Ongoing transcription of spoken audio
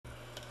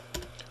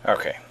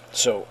Okay,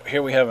 so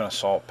here we have an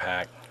assault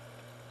pack.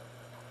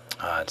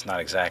 It's not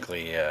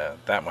exactly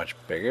that much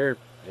bigger.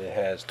 It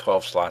has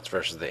 12 slots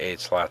versus the 8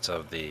 slots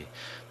of the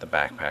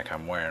backpack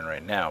I'm wearing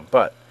right now,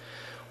 but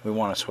we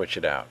want to switch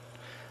it out.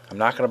 I'm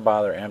not going to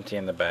bother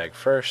emptying the bag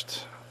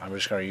first. I'm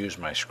just going to use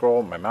my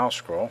scroll, my mouse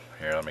scroll.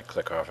 Here, let me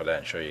click off of that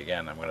and show you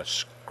again. I'm going to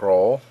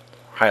scroll,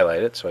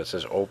 highlight it so it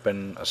says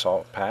open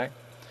assault pack.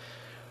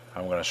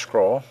 I'm going to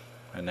scroll,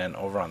 and then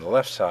over on the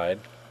left side,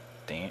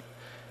 dang it,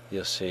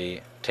 you'll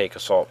see take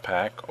assault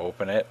pack,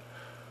 open it,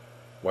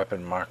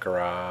 weapon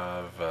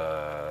Makarov,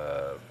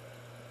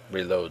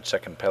 reload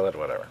second pellet,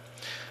 whatever.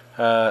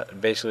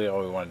 Basically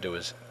all we want to do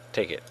is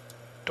take it,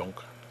 dunk,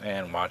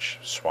 and watch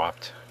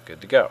swapped,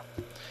 good to go.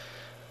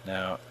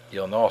 Now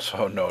you'll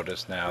also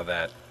notice now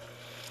that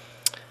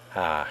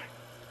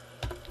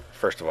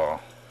first of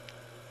all,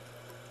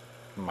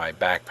 my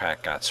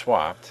backpack got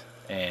swapped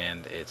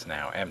and it's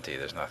now empty.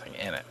 There's nothing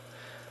in it.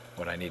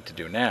 What I need to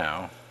do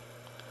now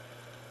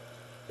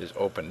is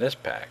open this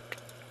pack,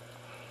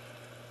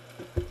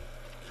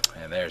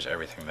 and there's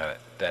everything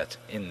that's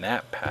in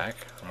that pack.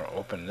 I'm going to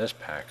open this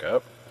pack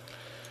up,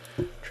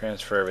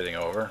 transfer everything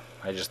over.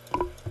 I just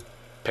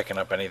picking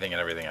up anything and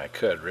everything I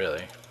could,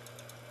 really.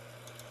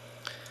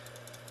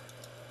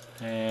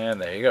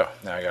 And there you go.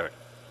 Now I got a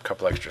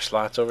couple extra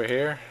slots over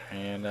here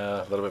and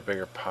a little bit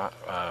bigger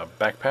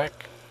backpack.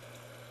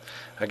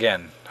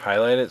 Again,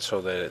 highlight it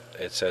so that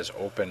it says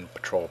open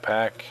patrol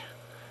pack.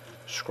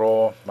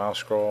 Scroll, mouse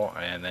scroll,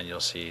 and then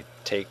you'll see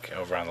take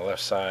over on the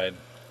left side,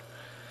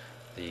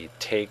 the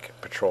take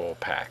patrol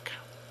pack.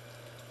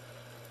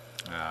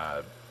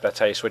 That's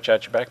how you switch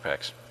out your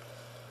backpacks.